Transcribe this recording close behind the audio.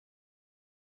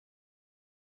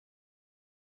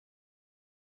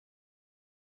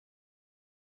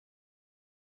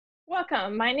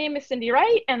Welcome. My name is Cindy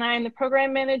Wright, and I am the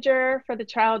Program Manager for the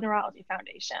Child Neurology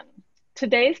Foundation.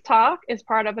 Today's talk is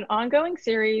part of an ongoing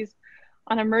series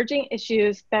on emerging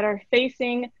issues that are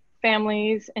facing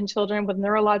families and children with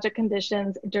neurologic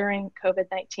conditions during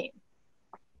COVID-19.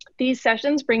 These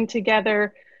sessions bring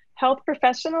together health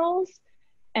professionals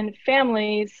and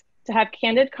families to have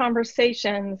candid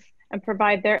conversations and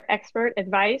provide their expert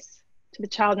advice to the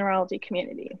child neurology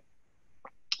community.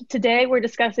 Today, we're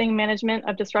discussing management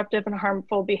of disruptive and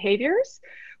harmful behaviors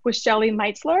with Shelly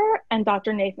Meitzler and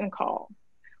Dr. Nathan Call.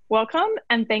 Welcome,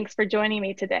 and thanks for joining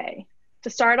me today. To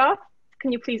start off,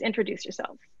 can you please introduce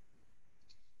yourself?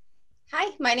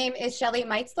 Hi, my name is Shelly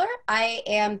Meitzler. I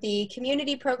am the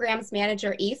Community Programs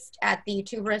Manager East at the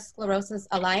Tuberous Sclerosis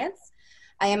Alliance.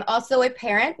 I am also a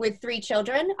parent with 3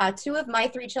 children. 2 of my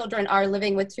 3 children are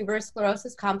living with tuberous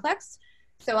sclerosis complex.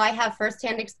 So I have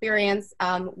firsthand experience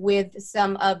with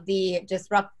some of the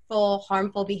disruptive,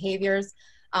 harmful behaviors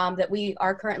that we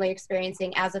are currently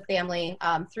experiencing as a family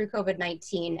through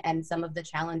COVID-19 and some of the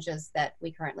challenges that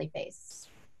we currently face.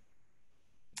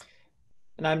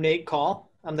 And I'm Nate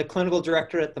Call. I'm the Clinical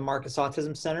Director at the Marcus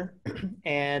Autism Center,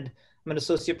 and I'm an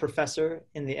Associate Professor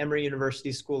in the Emory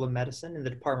University School of Medicine in the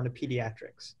Department of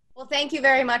Pediatrics. Well, thank you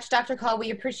very much, Dr. Call.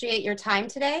 We appreciate your time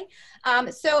today.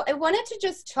 So I wanted to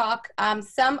just talk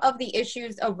some of the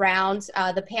issues around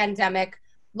the pandemic,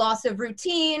 loss of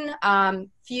routine,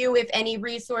 few, if any,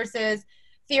 resources,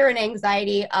 fear and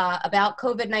anxiety about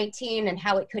COVID-19 and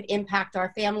how it could impact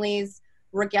our families,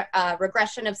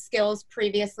 regression of skills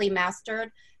previously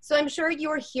mastered. So I'm sure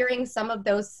you're hearing some of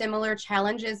those similar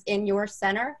challenges in your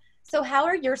center. So how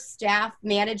are your staff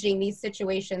managing these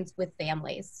situations with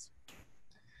families?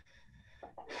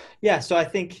 Yeah, so I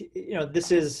think,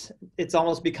 it's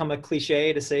almost become a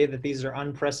cliche to say that these are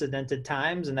unprecedented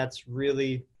times, and that's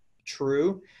really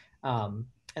true. And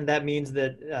that means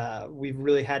that we've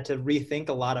really had to rethink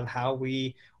a lot of how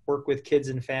we work with kids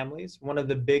and families. One of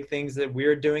the big things that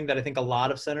we're doing that I think a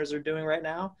lot of centers are doing right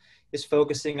now is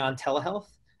focusing on telehealth.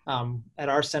 At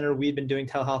our center, we've been doing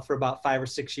telehealth for about 5 or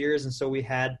 6 years, and so we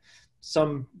had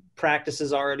some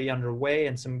practices already underway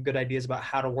and some good ideas about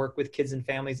how to work with kids and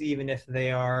families, even if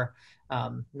they are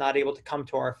not able to come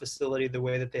to our facility the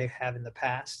way that they have in the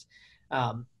past.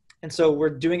 And so we're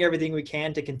doing everything we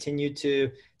can to continue to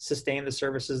sustain the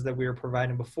services that we were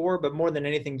providing before, but more than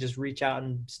anything, just reach out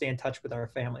and stay in touch with our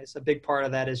families. A big part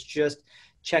of that is just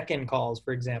check-in calls,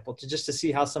 for example, to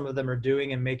see how some of them are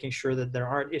doing and making sure that there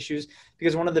aren't issues.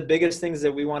 Because one of the biggest things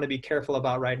that we want to be careful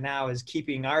about right now is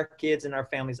keeping our kids and our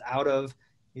families out of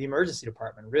the emergency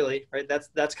department, really, right?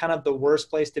 That's kind of the worst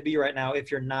place to be right now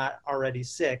if you're not already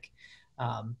sick,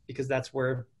 because that's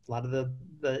where a lot of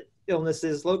the illness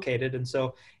is located. And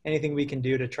so anything we can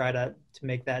do to try to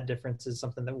make that difference is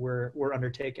something that we're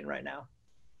undertaking right now.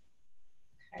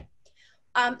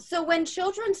 So when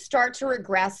children start to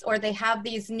regress or they have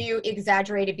these new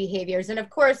exaggerated behaviors, and of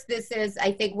course this is,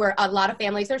 I think, where a lot of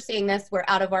families are seeing this, we're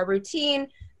out of our routine,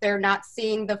 they're not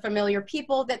seeing the familiar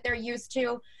people that they're used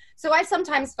to. So I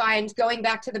sometimes find going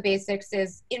back to the basics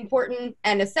is important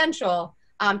and essential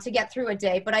to get through a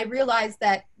day, but I realize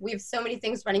that we have so many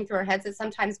things running through our heads that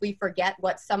sometimes we forget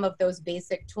what some of those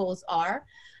basic tools are.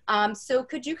 So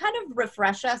could you kind of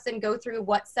refresh us and go through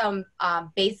what some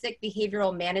basic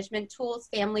behavioral management tools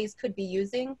families could be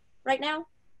using right now?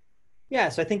 Yeah,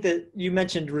 so I think that you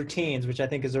mentioned routines, which I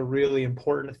think is a really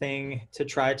important thing to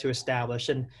try to establish.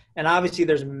 And obviously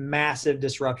there's massive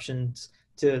disruptions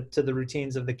to the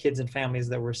routines of the kids and families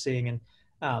that we're seeing. And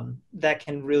that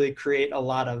can really create a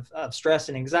lot of stress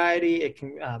and anxiety. It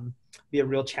can be a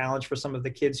real challenge for some of the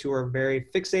kids who are very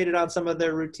fixated on some of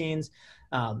their routines.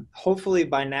 Hopefully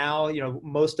by now,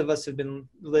 most of us have been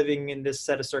living in this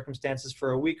set of circumstances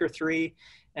for a week or 3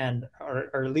 and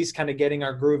are at least kind of getting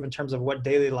our groove in terms of what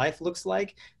daily life looks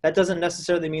like. That doesn't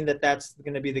necessarily mean that that's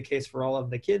going to be the case for all of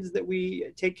the kids that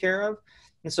we take care of.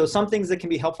 And so some things that can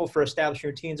be helpful for establishing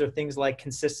routines are things like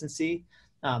consistency.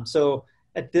 So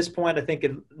at this point, I think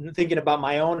thinking about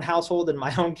my own household and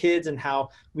my own kids and how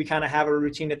we kind of have a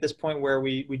routine at this point where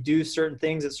we do certain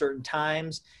things at certain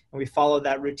times and we follow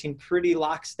that routine pretty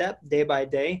lockstep day by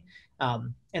day.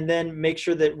 And then make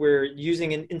sure that we're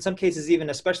using, in some cases,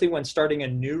 even especially when starting a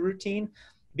new routine,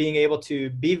 being able to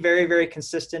be very, very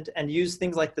consistent and use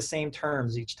things like the same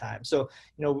terms each time. So,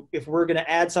 if we're going to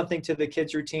add something to the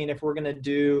kids' routine, if we're going to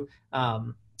do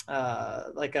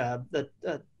like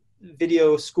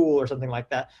video school or something like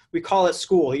that. We call it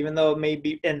school, even though it may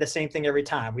be and the same thing every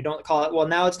time. We don't call it, well,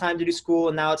 now it's time to do school,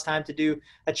 and now it's time to do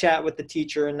a chat with the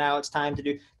teacher, and now it's time to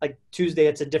do, like, Tuesday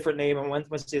it's a different name, and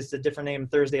Wednesday it's a different name,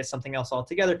 and Thursday it's something else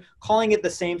altogether. Calling it the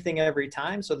same thing every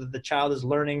time so that the child is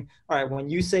learning, all right, when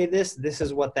you say this, this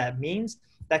is what that means.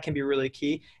 That can be really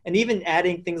key. And even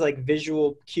adding things like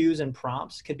visual cues and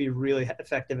prompts could be really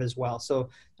effective as well. So,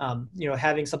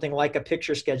 having something like a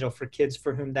picture schedule for kids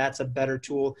for whom that's a better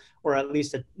tool, or at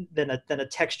least than a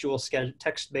textual schedule,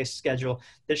 text-based schedule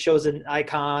that shows an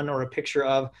icon or a picture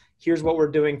of, here's what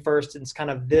we're doing first. And it's kind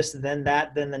of this, then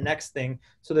that, then the next thing,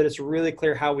 so that it's really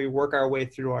clear how we work our way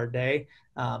through our day.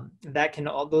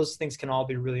 Those things can all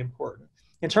be really important.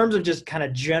 In terms of just kind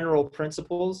of general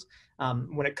principles,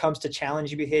 when it comes to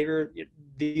challenging behavior,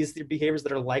 these are behaviors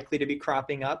that are likely to be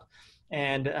cropping up.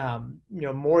 And,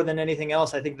 more than anything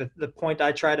else, I think that the point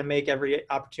I try to make every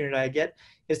opportunity I get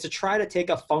is to try to take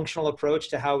a functional approach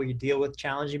to how we deal with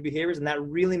challenging behaviors. And that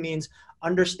really means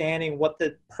understanding what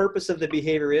the purpose of the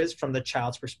behavior is from the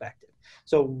child's perspective.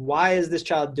 So why is this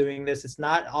child doing this? It's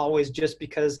not always just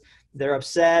because they're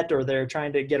upset or they're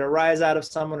trying to get a rise out of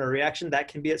someone or a reaction. That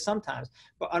can be it sometimes.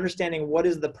 But understanding what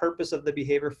is the purpose of the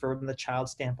behavior from the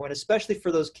child's standpoint, especially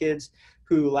for those kids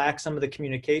who lack some of the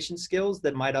communication skills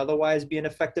that might otherwise be an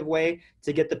effective way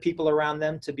to get the people around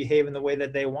them to behave in the way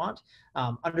that they want.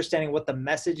 Understanding what the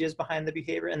message is behind the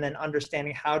behavior, and then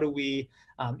understanding how do we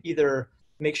either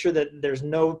make sure that there's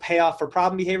no payoff for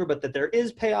problem behavior, but that there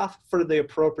is payoff for the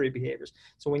appropriate behaviors.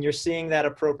 So when you're seeing that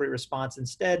appropriate response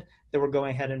instead, then we're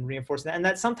going ahead and reinforcing that. And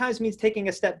that sometimes means taking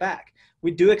a step back. We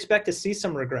do expect to see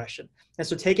some regression. And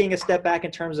so taking a step back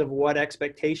in terms of what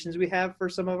expectations we have for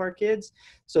some of our kids,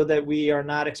 so that we are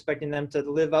not expecting them to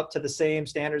live up to the same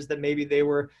standards that maybe they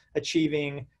were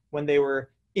achieving when they were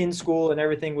in school and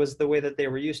everything was the way that they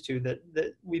were used to,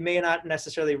 that we may not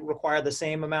necessarily require the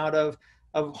same amount of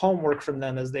homework from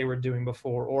them as they were doing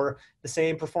before, or the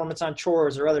same performance on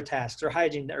chores or other tasks or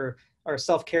hygiene or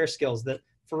self-care skills. That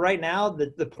for right now,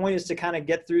 the point is to kind of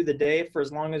get through the day for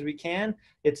as long as we can.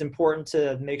 It's important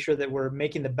to make sure that we're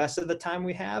making the best of the time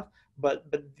we have, but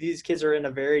these kids are in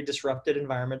a very disrupted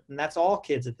environment, and that's all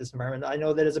kids at this environment. I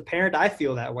know that as a parent, I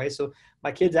feel that way. So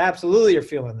my kids absolutely are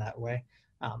feeling that way.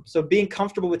 So being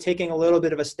comfortable with taking a little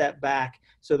bit of a step back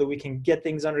so that we can get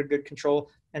things under good control.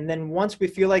 And then once we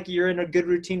feel like you're in a good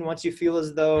routine, once you feel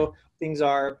as though things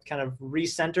are kind of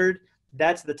recentered,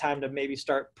 that's the time to maybe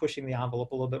start pushing the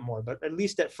envelope a little bit more. But at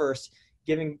least at first,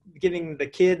 giving the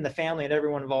kid and the family and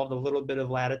everyone involved a little bit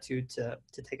of latitude to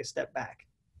take a step back.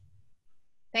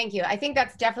 Thank you. I think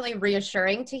that's definitely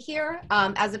reassuring to hear.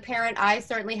 As a parent, I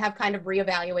certainly have kind of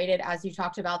reevaluated, as you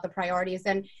talked about, the priorities.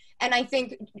 And I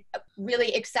think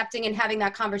really accepting and having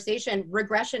that conversation,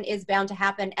 regression is bound to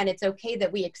happen. And it's okay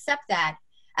that we accept that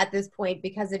at this point,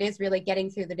 because it is really getting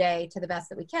through the day to the best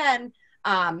that we can,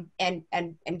 and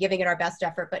giving it our best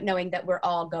effort, but knowing that we're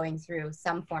all going through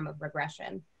some form of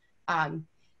regression.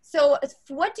 So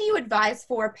what do you advise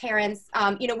for parents?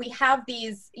 We have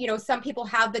these, some people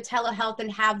have the telehealth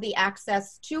and have the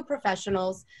access to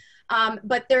professionals,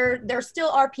 but there still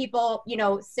are people,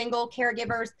 single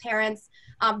caregivers, parents,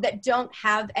 that don't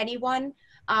have anyone.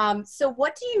 So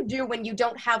what do you do when you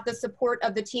don't have the support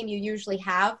of the team you usually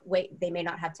have? They may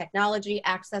not have technology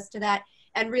access to that.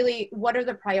 And really, what are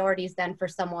the priorities then for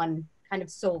someone kind of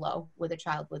solo with a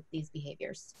child with these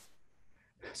behaviors?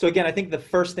 So again, I think the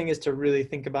first thing is to really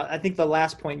think about, I think the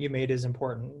last point you made is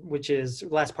important, which is,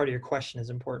 last part of your question is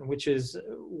important, which is,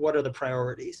 what are the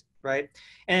priorities, right?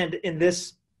 And in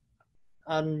this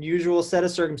unusual set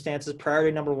of circumstances,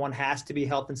 priority number one has to be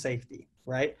health and safety,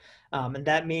 right? And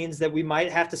that means that we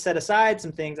might have to set aside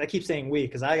some things. I keep saying we,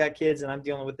 because I got kids and I'm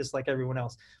dealing with this like everyone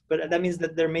else. But that means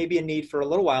that there may be a need for a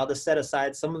little while to set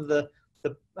aside some of the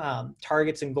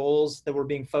targets and goals that we're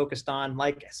being focused on,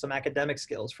 like some academic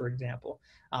skills, for example.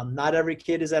 Not every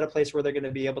kid is at a place where they're going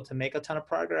to be able to make a ton of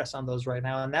progress on those right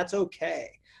now, and that's okay.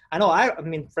 I know, I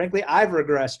mean, frankly, I've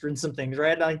regressed in some things,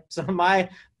 right? Like some of my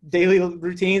daily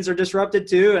routines are disrupted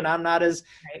too, and I'm not as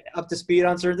up to speed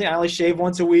on certain things. I only shave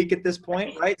once a week at this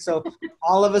point, right? So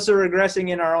all of us are regressing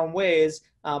in our own ways,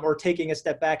 or taking a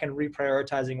step back and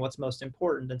reprioritizing what's most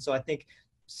important. And so I think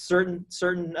certain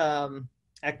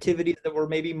activities that were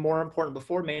maybe more important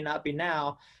before may not be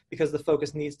now, because the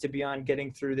focus needs to be on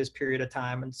getting through this period of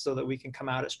time, and so that we can come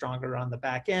out it stronger on the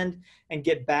back end and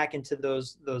get back into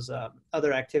those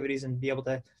other activities and be able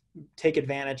to take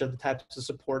advantage of the types of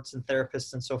supports and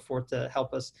therapists and so forth to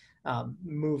help us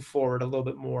move forward a little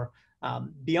bit more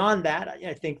Beyond that,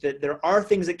 I think that there are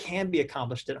things that can be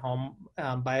accomplished at home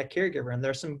by a caregiver, and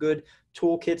there's some good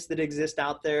toolkits that exist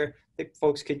out there that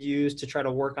folks could use to try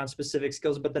to work on specific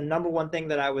skills. But the number one thing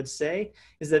that I would say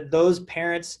is that those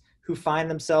parents who find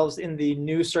themselves in the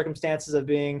new circumstances of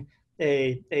being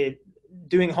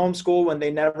doing homeschool when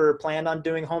they never planned on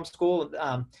doing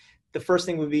homeschool, the first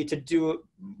thing would be to do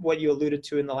what you alluded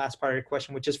to in the last part of your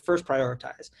question, which is first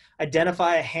prioritize.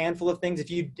 Identify a handful of things.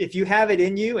 If you have it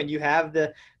in you and you have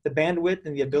the bandwidth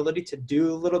and the ability to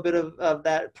do a little bit of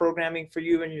that programming for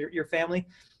you and your family,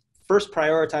 first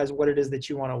prioritize what it is that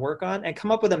you want to work on and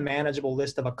come up with a manageable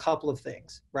list of a couple of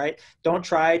things, right? Don't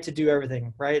try to do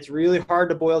everything, right? It's really hard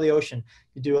to boil the ocean.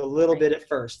 You do a little bit at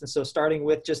first. And so starting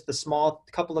with just the small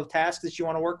couple of tasks that you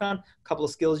want to work on, a couple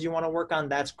of skills you want to work on,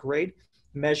 that's great.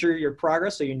 Measure your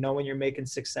progress so you know when you're making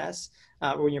success,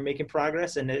 when you're making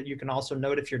progress, and you can also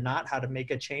note if you're not, how to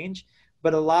make a change.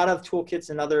 But a lot of toolkits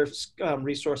and other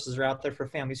resources are out there for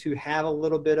families who have a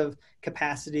little bit of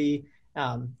capacity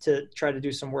to try to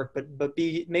do some work, but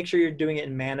make sure you're doing it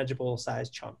in manageable size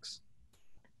chunks.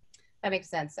 That makes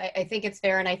sense. I think it's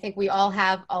fair. And I think we all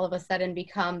have all of a sudden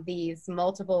become these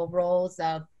multiple roles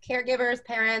of caregivers,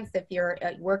 parents, if you're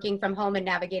working from home and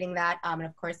navigating that. And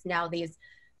of course, now these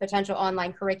potential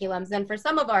online curriculums. And for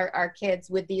some of our kids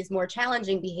with these more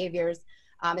challenging behaviors,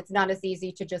 it's not as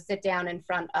easy to just sit down in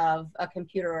front of a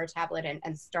computer or a tablet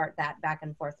and start that back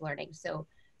and forth learning. So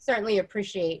certainly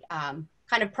appreciate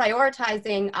kind of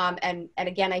prioritizing. And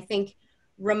again, I think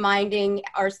reminding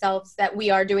ourselves that we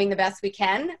are doing the best we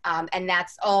can. And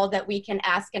that's all that we can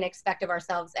ask and expect of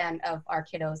ourselves and of our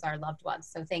kiddos, our loved ones.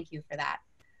 So thank you for that.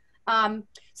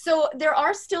 So there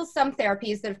are still some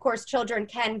therapies that, of course, children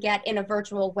can get in a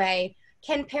virtual way.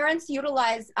 Can parents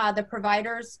utilize the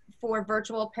providers for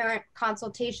virtual parent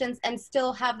consultations and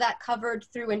still have that covered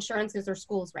through insurances or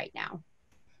schools right now?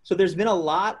 So there's been a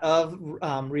lot of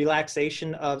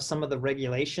relaxation of some of the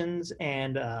regulations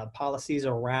and policies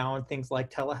around things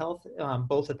like telehealth,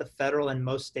 both at the federal and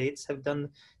most states have done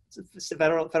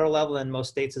federal level and most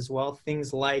states as well.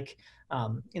 Things like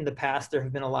in the past, there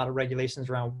have been a lot of regulations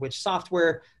around which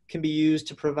software can be used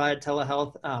to provide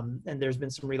telehealth. And there's been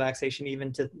some relaxation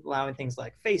even to allowing things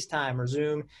like FaceTime or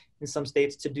Zoom in some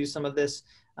states to do some of this.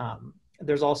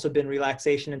 There's also been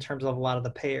relaxation in terms of a lot of the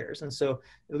payers. And so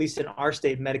at least in our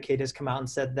state, Medicaid has come out and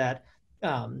said that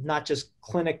not just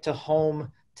clinic to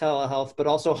home telehealth, but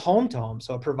also home to home.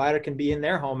 So a provider can be in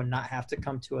their home and not have to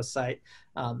come to a site,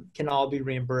 can all be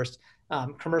reimbursed.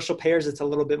 Commercial payers, it's a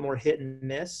little bit more hit and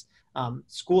miss.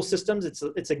 School systems, it's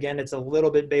a little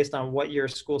bit based on what your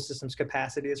school system's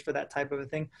capacity is for that type of a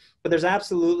thing. But there's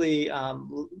absolutely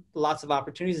lots of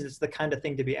opportunities. It's the kind of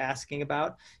thing to be asking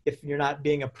about. If you're not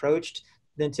being approached,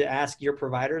 then to ask your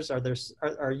providers,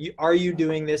 are you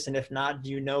doing this? And if not, do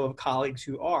you know of colleagues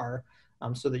who are,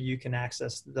 so that you can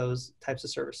access those types of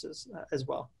services as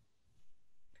well.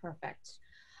 Perfect.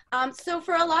 So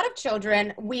for a lot of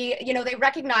children, they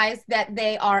recognize that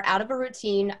they are out of a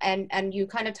routine, and you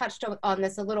kind of touched on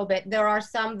this a little bit. There are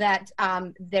some that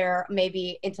there may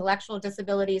be intellectual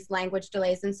disabilities, language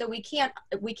delays, and so we can't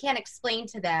explain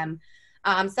to them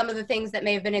some of the things that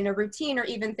may have been in their routine, or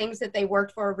even things that they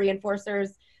worked for,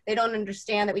 reinforcers. They don't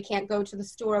understand that we can't go to the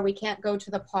store, we can't go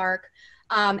to the park,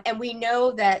 and we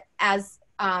know that as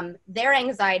their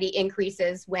anxiety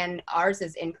increases when ours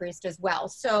is increased as well.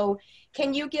 So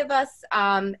can you give us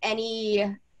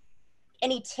any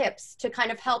tips to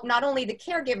kind of help not only the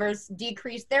caregivers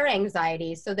decrease their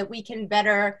anxiety so that we can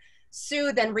better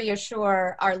soothe and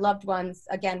reassure our loved ones,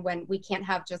 again, when we can't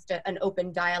have just an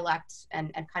open dialect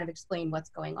and kind of explain what's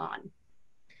going on?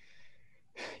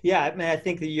 Yeah, I mean, I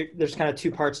think that there's kind of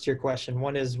two parts to your question.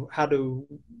 One is, how do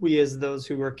we, as those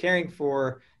who are caring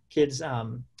for kids,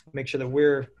 make sure that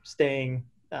we're staying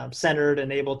centered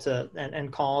and able to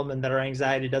and calm, and that our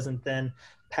anxiety doesn't then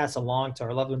pass along to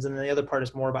our loved ones. And then the other part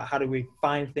is more about how do we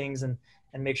find things and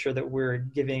make sure that we're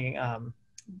giving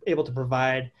able to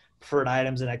provide preferred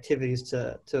items and activities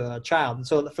to a child. And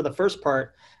so for the first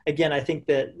part, again, I think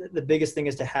that the biggest thing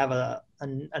is to have a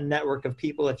network of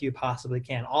people if you possibly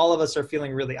can. All of us are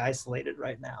feeling really isolated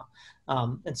right now.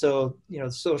 And so,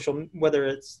 social, whether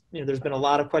it's, there's been a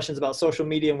lot of questions about social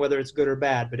media and whether it's good or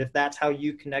bad, but if that's how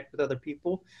you connect with other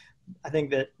people, I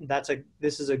think that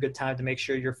this is a good time to make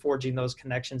sure you're forging those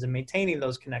connections and maintaining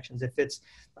those connections. If it's,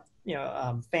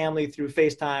 family through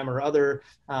FaceTime or other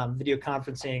video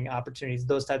conferencing opportunities,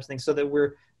 those types of things, so that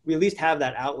we're we at least have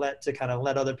that outlet to kind of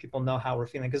let other people know how we're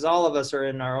feeling, because all of us are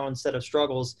in our own set of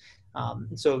struggles.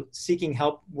 So seeking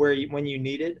help when you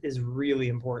need it is really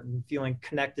important. Feeling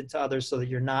connected to others so that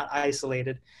you're not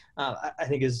isolated, I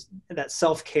think that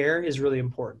self-care is really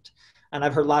important. And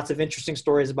I've heard lots of interesting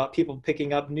stories about people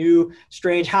picking up new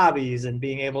strange hobbies and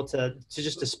being able to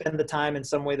spend the time in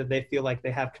some way that they feel like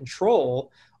they have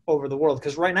control over the world.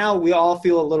 Because right now we all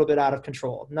feel a little bit out of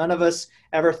control. None of us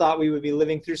ever thought we would be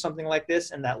living through something like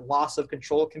this, and that loss of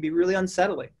control can be really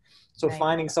unsettling. So Right.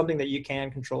 finding something that you can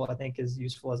control, I think, is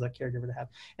useful as a caregiver to have.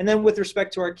 And then with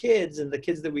respect to our kids and the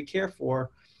kids that we care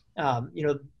for,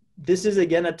 this is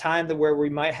again a time where we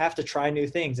might have to try new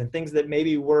things, and things that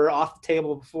maybe were off the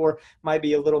table before might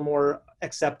be a little more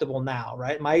acceptable now,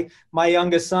 right? My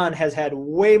youngest son has had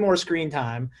way more screen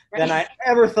time than I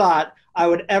ever thought I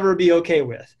would ever be okay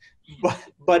with.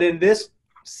 But in this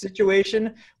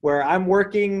situation where I'm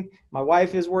working, my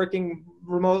wife is working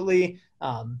remotely,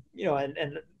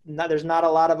 there's not a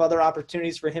lot of other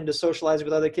opportunities for him to socialize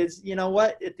with other kids. You know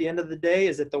what? At the end of the day,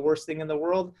 is it the worst thing in the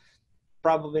world?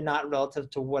 Probably not,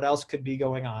 relative to what else could be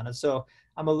going on. And so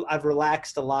I've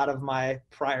relaxed a lot of my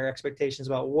prior expectations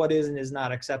about what is and is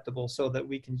not acceptable, so that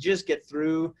we can just get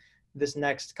through this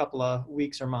next couple of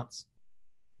weeks or months.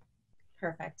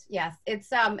 Perfect. Yes,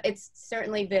 it's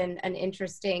certainly been an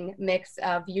interesting mix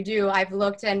of I've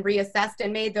looked and reassessed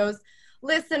and made those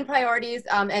lists and priorities,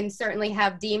 and certainly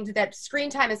have deemed that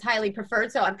screen time is highly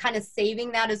preferred. So I'm kind of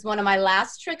saving that as one of my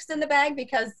last tricks in the bag,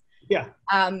 because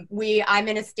I'm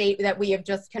in a state that we have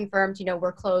just confirmed,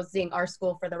 we're closing our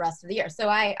school for the rest of the year. So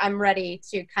I'm ready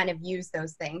to kind of use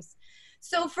those things.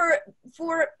 So for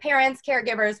parents,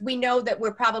 caregivers, we know that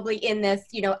we're probably in this,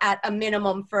 at a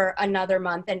minimum for another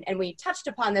month. And we touched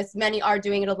upon this, many are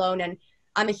doing it alone. And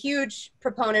I'm a huge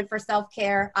proponent for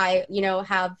self-care. I,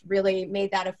 have really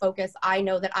made that a focus. I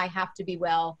know that I have to be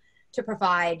well to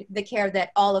provide the care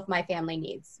that all of my family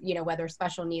needs, whether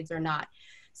special needs or not.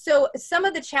 So some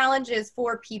of the challenges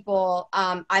for people,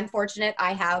 I'm fortunate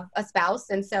I have a spouse,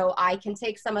 and so I can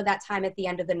take some of that time at the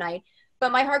end of the night.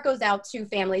 But my heart goes out to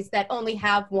families that only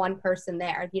have one person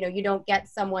there. You don't get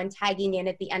someone tagging in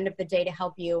at the end of the day to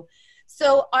help you.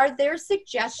 So are there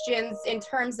suggestions in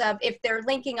terms of, if they're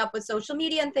linking up with social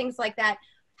media and things like that,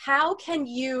 how can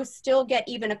you still get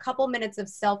even a couple minutes of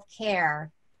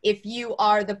self-care if you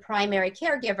are the primary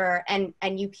caregiver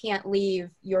and you can't leave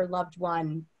your loved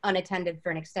one unattended for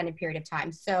an extended period of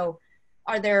time? So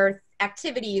are there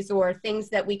activities or things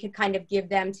that we could kind of give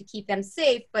them to keep them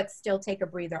safe, but still take a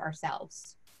breather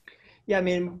ourselves? Yeah, I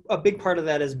mean, a big part of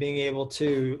that is being able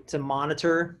to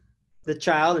monitor the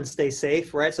child and stay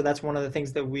safe, right? So that's one of the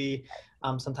things that we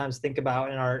sometimes think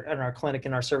about in our clinic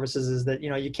and our services, is that,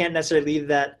 you can't necessarily leave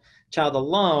that child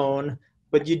alone,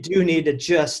 but you do need to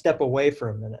just step away for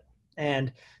a minute.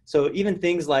 And so even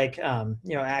things like,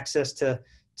 access to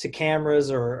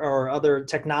cameras or other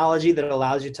technology that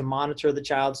allows you to monitor the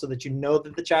child, so that you know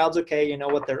that the child's okay, you know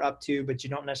what they're up to, but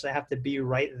you don't necessarily have to be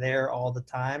right there all the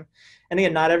time. And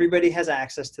again, not everybody has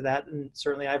access to that. And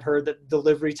certainly I've heard that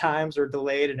delivery times are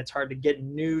delayed and it's hard to get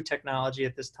new technology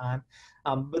at this time.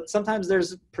 But sometimes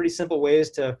there's pretty simple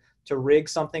ways to rig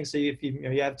something. So if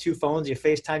you have two phones, you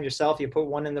FaceTime yourself, you put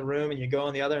one in the room and you go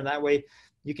in the other, and that way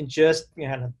you can just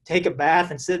take a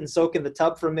bath and sit and soak in the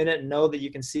tub for a minute and know that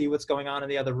you can see what's going on in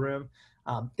the other room.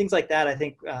 Things like that, I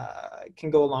think,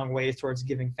 can go a long way towards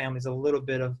giving families a little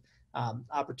bit of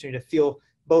opportunity to feel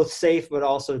both safe, but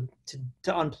also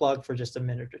to unplug for just a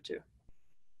minute or two.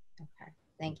 Okay,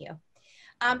 thank you.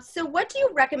 So what do you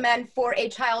recommend for a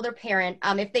child or parent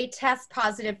if they test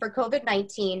positive for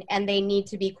COVID-19 and they need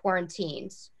to be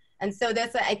quarantined? And so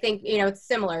this, I think, it's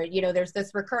similar. There's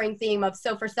this recurring theme of,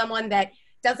 so for someone that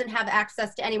doesn't have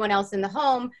access to anyone else in the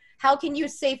home, how can you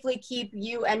safely keep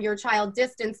you and your child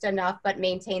distanced enough but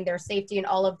maintain their safety, and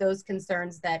all of those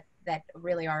concerns that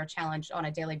really are a challenge on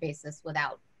a daily basis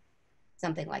without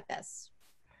something like this?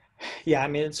 Yeah, I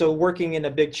mean, so working in a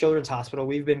big children's hospital,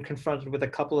 we've been confronted with a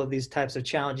couple of these types of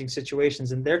challenging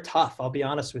situations, and they're tough, I'll be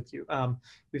honest with you.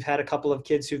 We've had a couple of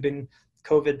kids who've been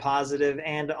COVID positive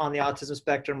and on the autism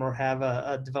spectrum or have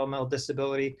a developmental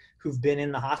disability who've been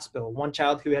in the hospital. One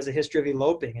child who has a history of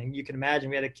eloping, and you can imagine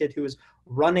we had a kid who was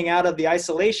running out of the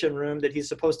isolation room that he's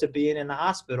supposed to be in the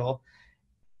hospital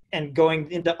and going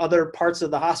into other parts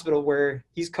of the hospital where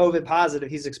he's COVID positive,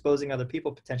 he's exposing other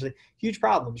people potentially. Huge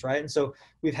problems, right? And so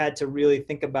we've had to really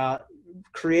think about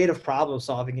creative problem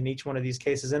solving in each one of these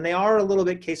cases, and they are a little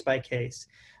bit case by case.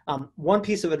 One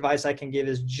piece of advice I can give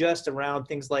is just around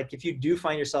things like, if you do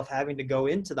find yourself having to go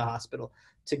into the hospital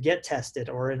to get tested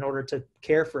or in order to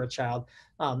care for a child,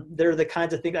 They're the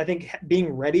kinds of things, I think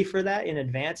being ready for that in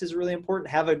advance is really important.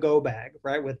 Have a go bag,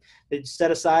 right? With it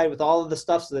set aside with all of the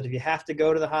stuff so that if you have to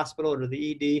go to the hospital or to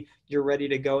the ED, you're ready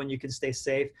to go and you can stay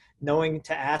safe. Knowing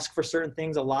to ask for certain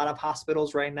things. A lot of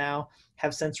hospitals right now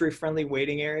have sensory friendly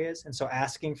waiting areas. And so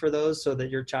asking for those so that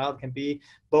your child can be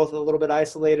both a little bit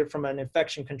isolated from an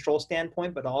infection control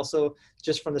standpoint, but also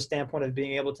just from the standpoint of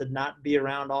being able to not be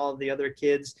around all of the other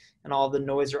kids and all the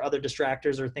noise or other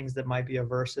distractors or things that might be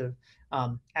aversive.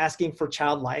 Asking for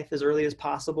child life as early as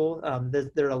possible.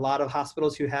 There are a lot of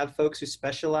hospitals who have folks who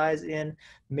specialize in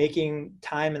making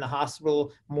time in the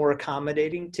hospital more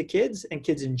accommodating to kids and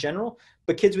kids in general,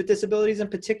 but kids with disabilities in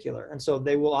particular. And so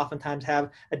they will oftentimes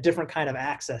have a different kind of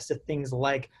access to things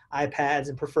like iPads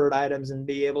and preferred items and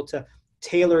be able to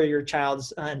tailor your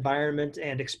child's environment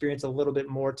and experience a little bit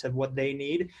more to what they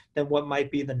need than what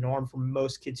might be the norm for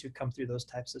most kids who come through those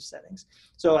types of settings.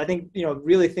 So I think,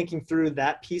 really thinking through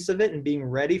that piece of it and being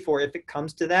ready for if it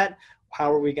comes to that,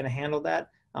 how are we going to handle that?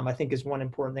 I think is one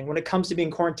important thing. When it comes to being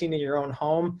quarantined in your own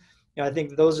home, I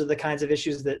think those are the kinds of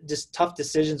issues that just tough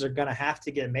decisions are going to have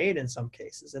to get made in some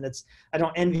cases. And I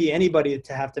don't envy anybody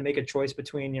to have to make a choice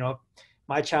between,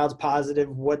 my child's positive.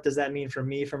 What does that mean for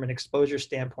me from an exposure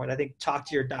standpoint? I think talk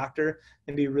to your doctor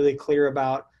and be really clear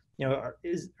about,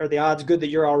 are the odds good that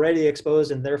you're already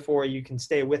exposed and therefore you can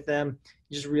stay with them?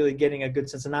 Just really getting a good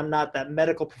sense. And I'm not that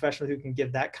medical professional who can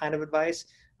give that kind of advice.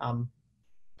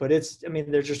 But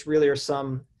there just really are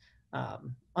some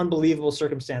unbelievable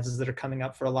circumstances that are coming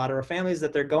up for a lot of our families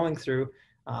that they're going through.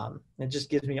 It just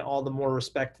gives me all the more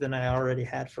respect than I already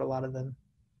had for a lot of them.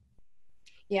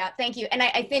 Yeah, thank you. And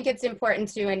I think it's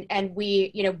important too, and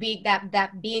we, be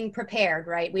that being prepared,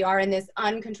 right? We are in this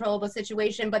uncontrollable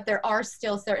situation, but there are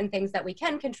still certain things that we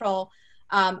can control.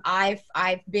 I've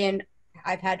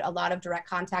had a lot of direct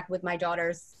contact with my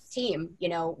daughter's team.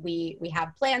 We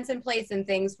have plans in place and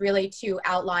things really to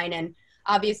outline and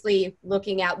obviously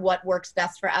looking at what works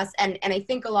best for us. And I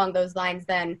think along those lines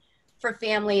then for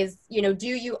families,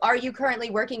 are you currently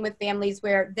working with families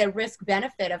where the risk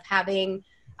benefit of having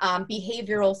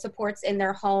behavioral supports in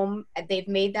their home, they've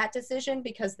made that decision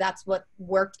because that's what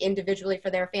worked individually for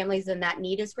their families and that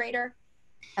need is greater?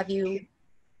 Have you?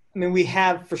 We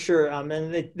have for sure.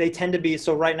 And they tend to be,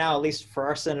 so right now, at least for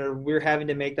our center, we're having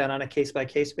to make that on a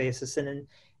case-by-case basis. And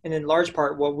in large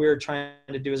part, what we're trying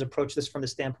to do is approach this from the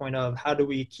standpoint of how do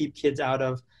we keep kids out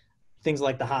of things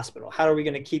like the hospital? How are we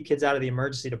going to keep kids out of the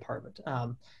emergency department?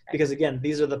 Because again,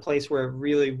 these are the place where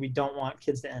really we don't want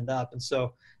kids to end up. And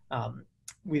so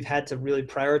we've had to really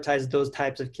prioritize those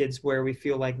types of kids where we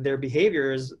feel like their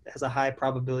behavior has a high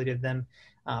probability of them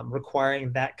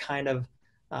requiring that kind of,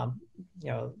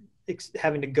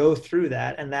 having to go through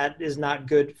that. And that is not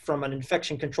good from an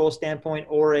infection control standpoint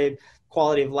or a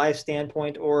quality of life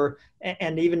standpoint,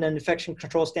 and even an infection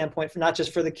control standpoint, for not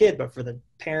just for the kid, but for the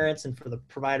parents and for the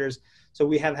providers. So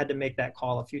we have had to make that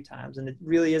call a few times. And it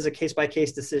really is a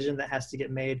case-by-case decision that has to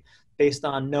get made based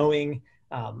on knowing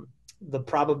the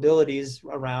probabilities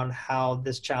around how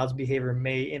this child's behavior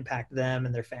may impact them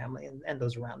and their family and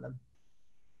those around them.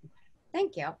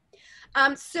 Thank you.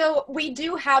 So we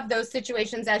do have those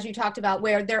situations, as you talked about,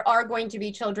 where there are going to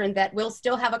be children that will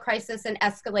still have a crisis and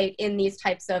escalate in these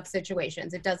types of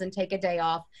situations. It doesn't take a day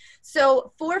off.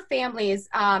 So for families,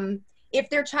 if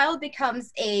their child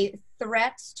becomes a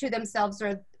threat to themselves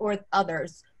or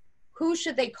others, who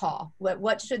should they call?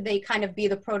 What should they kind of be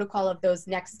the protocol of those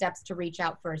next steps to reach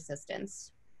out for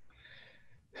assistance?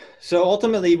 So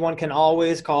ultimately, one can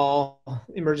always call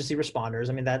emergency responders.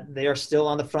 That they are still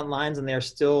on the front lines and they are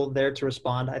still there to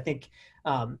respond. I think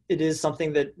it is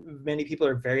something that many people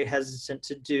are very hesitant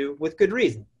to do with good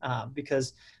reason,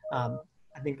 because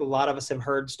I think a lot of us have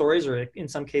heard stories, or in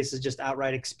some cases just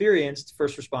outright experienced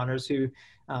first responders who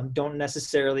don't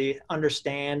necessarily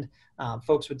understand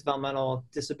folks with developmental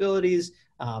disabilities,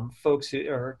 folks who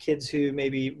or kids who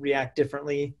maybe react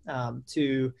differently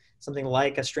to something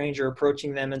like a stranger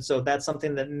approaching them. And so that's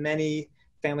something that many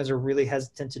families are really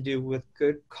hesitant to do with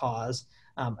good cause.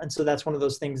 And so that's one of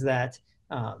those things that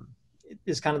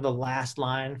is kind of the last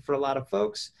line for a lot of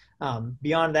folks.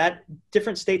 Beyond that,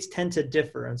 different states tend to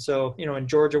differ. And so, in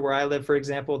Georgia, where I live, for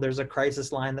example, there's a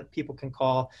crisis line that people can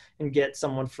call and get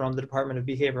someone from the Department of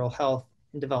Behavioral Health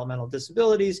and Developmental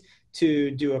Disabilities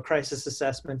to do a crisis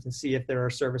assessment and see if there are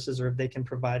services or if they can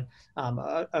provide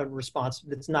a response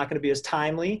that's not going to be as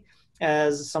timely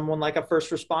as someone like a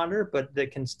first responder, but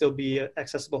that can still be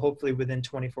accessible hopefully within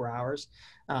 24 hours.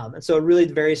 And so it really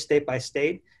varies state by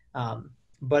state.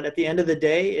 But at the end of the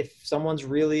day, if someone's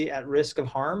really at risk of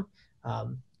harm,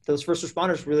 those first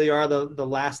responders really are the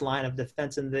last line of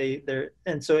defense, and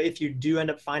and so if you do end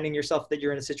up finding yourself that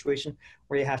you're in a situation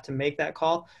where you have to make that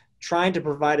call, trying to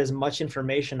provide as much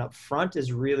information up front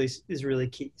is really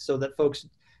key, so that folks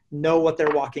know what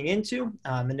they're walking into,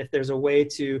 and if there's a way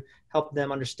to help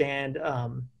them understand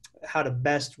how to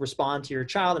best respond to your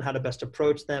child and how to best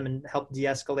approach them and help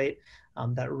de-escalate,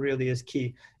 that really is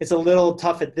key. It's a little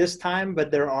tough at this time,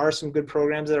 but there are some good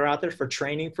programs that are out there for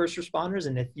training first responders.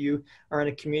 And if you are in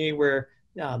a community where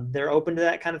they're open to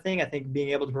that kind of thing, I think being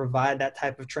able to provide that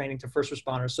type of training to first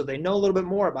responders so they know a little bit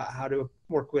more about how to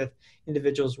work with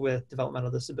individuals with developmental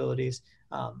disabilities.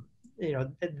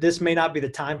 This may not be the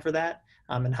time for that.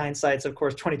 In hindsight, of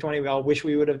course, 2020, we all wish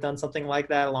we would have done something like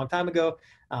that a long time ago.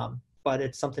 But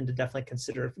it's something to definitely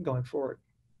consider going forward.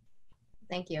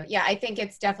 Thank you. Yeah, I think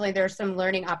it's definitely, there's some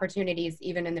learning opportunities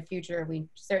even in the future. We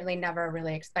certainly never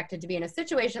really expected to be in a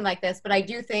situation like this, but I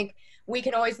do think we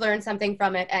can always learn something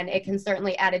from it, and it can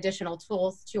certainly add additional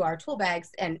tools to our tool bags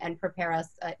and prepare us,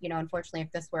 unfortunately,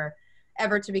 if this were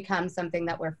ever to become something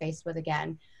that we're faced with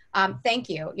again. Thank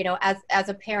you. As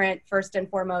a parent, first and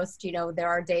foremost, there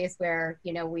are days where,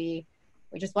 we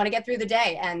just want to get through the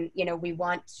day, and, we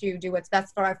want to do what's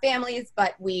best for our families,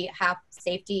 but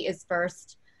safety is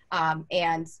first.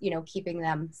 And, keeping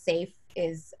them safe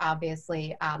is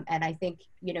obviously, and I think,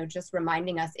 just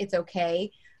reminding us it's okay,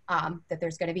 that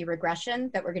there's going to be regression,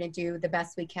 that we're going to do the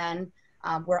best we can.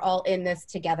 We're all in this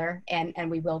together, and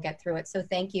we will get through it. So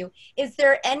thank you. Is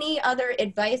there any other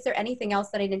advice or anything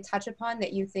else that I didn't touch upon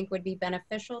that you think would be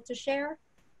beneficial to share?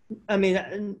 I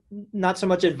mean, not so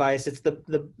much advice. It's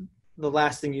the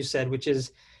last thing you said, which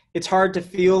is, it's hard to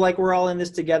feel like we're all in this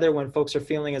together when folks are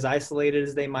feeling as isolated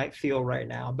as they might feel right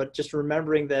now. But just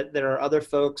remembering that there are other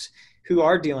folks who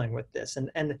are dealing with this.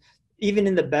 And even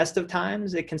in the best of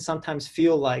times, it can sometimes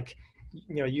feel like,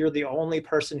 you're the only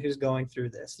person who's going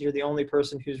through this. You're the only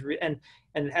person who's, and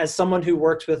as someone who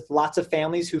works with lots of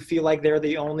families who feel like they're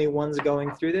the only ones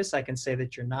going through this, I can say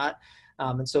that you're not.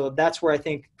 And so that's where I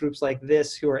think groups like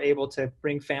this, who are able to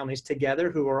bring families together,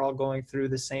 who are all going through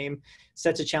the same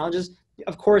sets of challenges.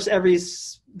 Of course,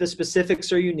 the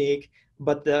specifics are unique,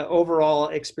 but the overall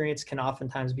experience can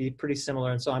oftentimes be pretty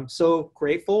similar. And so I'm so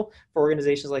grateful for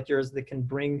organizations like yours that can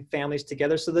bring families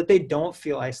together so that they don't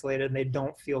feel isolated and they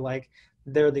don't feel like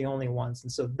they're the only ones.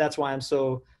 And so that's why I'm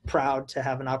so proud to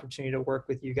have an opportunity to work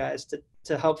with you guys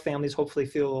to help families hopefully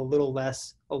feel a little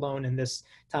less alone in this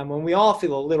time when we all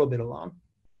feel a little bit alone.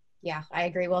 Yeah, I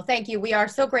agree. Well, thank you. We are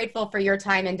so grateful for your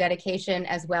time and dedication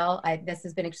as well. This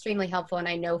has been extremely helpful, and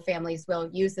I know families will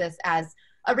use this as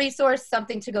a resource,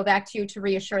 something to go back to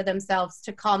reassure themselves,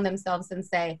 to calm themselves and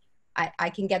say, I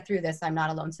can get through this. I'm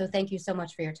not alone. So thank you so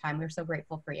much for your time. We're so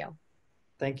grateful for you.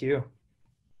 Thank you.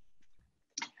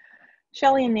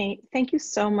 Shelly and Nate, thank you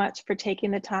so much for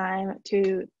taking the time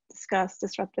to discuss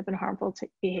disruptive and harmful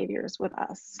behaviors with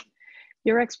us.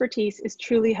 Your expertise is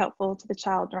truly helpful to the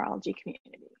child neurology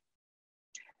community.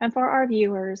 And for our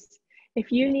viewers,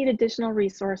 if you need additional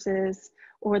resources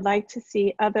or would like to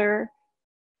see other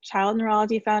Child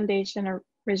Neurology Foundation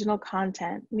original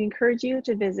content, we encourage you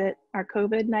to visit our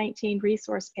COVID-19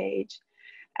 resource page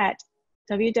at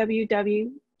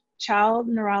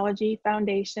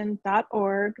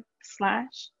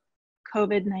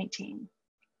www.childneurologyfoundation.org/COVID-19.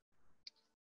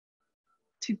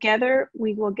 Together,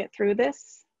 we will get through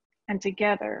this, and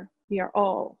together, we are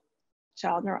all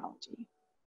child neurology.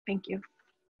 Thank you.